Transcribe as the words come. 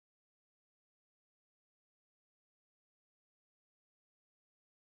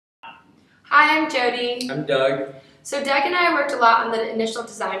Hi, I'm Jody. I'm Doug. So Doug and I worked a lot on the initial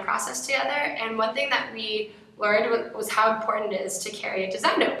design process together, and one thing that we learned was how important it is to carry a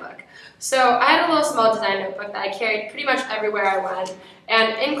design notebook. So I had a little small design notebook that I carried pretty much everywhere I went,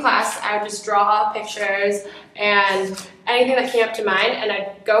 and in class I would just draw pictures and anything that came up to mind, and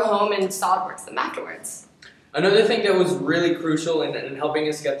I'd go home and SolidWorks them afterwards. Another thing that was really crucial in helping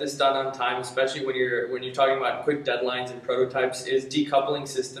us get this done on time, especially when you're talking about quick deadlines and prototypes, is decoupling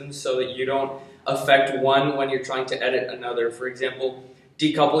systems so that you don't affect one when you're trying to edit another. For example,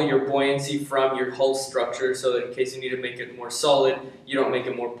 decouple your buoyancy from your hull structure so that in case you need to make it more solid, you don't make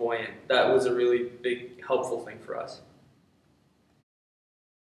it more buoyant. That was a really big, helpful thing for us.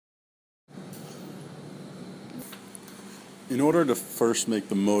 In order to first make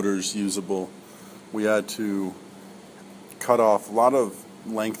the motors usable, we had to cut off a lot of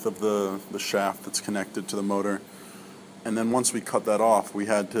length of the shaft that's connected to the motor, and then once we cut that off, we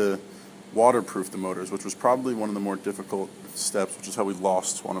had to waterproof the motors, which was probably one of the more difficult steps, which is how we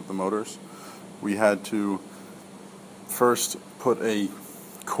lost one of the motors. We had to first put a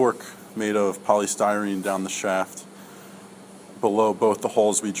cork made of polystyrene down the shaft below both the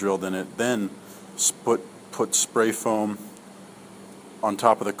holes we drilled in it, then put spray foam on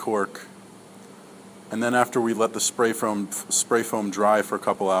top of the cork, and then after we let the spray foam dry for a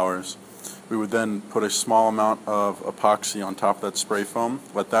couple hours, we would then put a small amount of epoxy on top of that spray foam,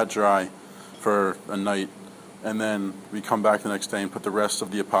 let that dry for a night, and then we come back the next day and put the rest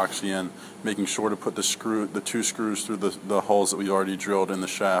of the epoxy in, making sure to put the two screws through the holes that we already drilled in the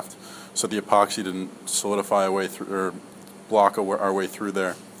shaft, so the epoxy didn't solidify our way through or block our way through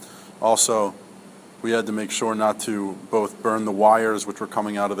there. Also, we had to make sure not to both burn the wires which were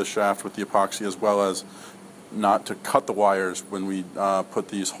coming out of the shaft with the epoxy, as well as not to cut the wires when we put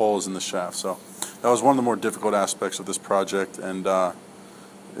these holes in the shaft. So that was one of the more difficult aspects of this project, and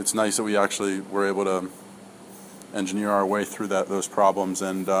it's nice that we actually were able to engineer our way through those problems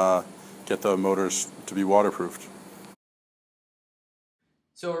and get the motors to be waterproofed.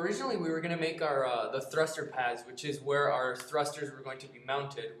 So originally we were going to make our the thruster pads, which is where our thrusters were going to be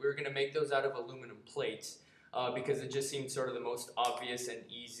mounted. We were going to make those out of aluminum plates because it just seemed sort of the most obvious and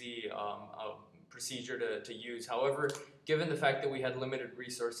easy procedure to use. However, given the fact that we had limited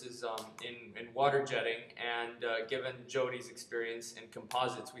resources in water jetting and given Jody's experience in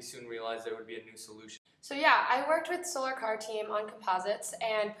composites, we soon realized there would be a new solution. So yeah, I worked with Solar Car team on composites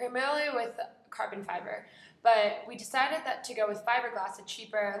and primarily with carbon fiber. But we decided that to go with fiberglass, a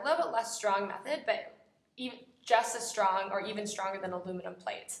cheaper, a little bit less strong method, but just as strong or even stronger than aluminum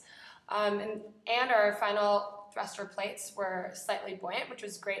plates. And our final thruster plates were slightly buoyant, which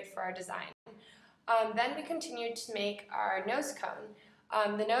was great for our design. Then we continued to make our nose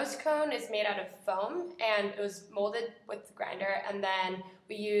cone. The nose cone is made out of foam, and it was molded with the grinder, and then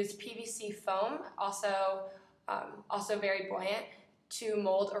we used PVC foam, also very buoyant, to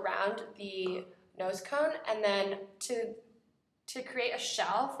mold around the nose cone, and then to create a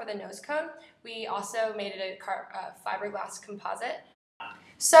shell for the nose cone, we also made it a fiberglass composite.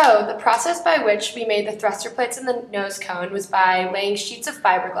 So the process by which we made the thruster plates in the nose cone was by laying sheets of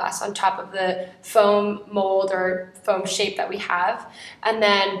fiberglass on top of the foam mold or foam shape that we have, and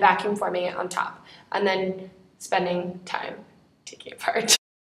then vacuum forming it on top, and then spending time taking it apart.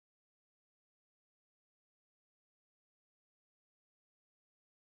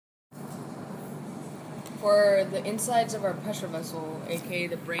 For the insides of our pressure vessel, aka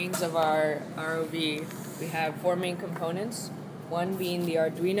the brains of our ROV, we have four main components, one being the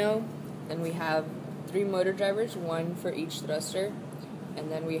Arduino, then we have 3 motor drivers, one for each thruster,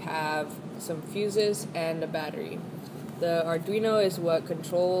 and then we have some fuses and a battery. The Arduino is what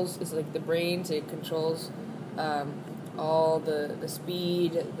is like the brains. It controls all the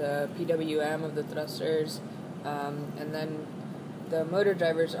speed, the PWM of the thrusters, and then the motor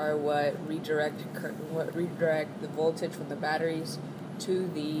drivers are what redirect the voltage from the batteries to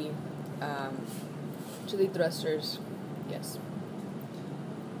the thrusters. Yes.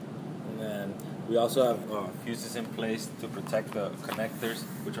 And then we also have fuses in place to protect the connectors,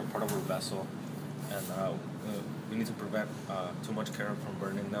 which are part of our vessel, and we need to prevent too much current from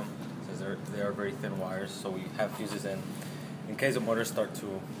burning them, since they are very thin wires. So we have fuses in case the motors start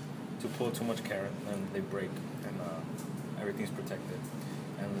to pull too much current, and they break, and everything's protected.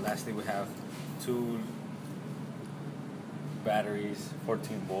 And lastly, we have 2 batteries,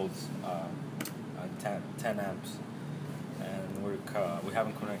 14 volts, 10 amps, and we have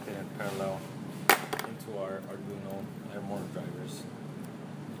them connected in parallel into our Arduino air motor drivers.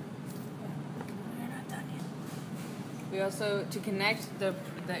 We also, to connect the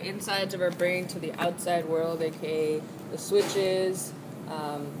insides of our brain to the outside world, aka the switches,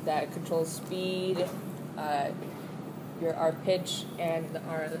 that controls speed, our pitch, and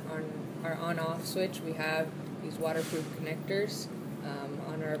our on-off switch. We have these waterproof connectors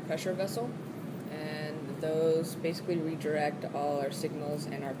on our pressure vessel, and those basically redirect all our signals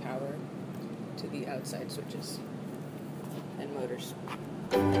and our power to the outside switches and motors.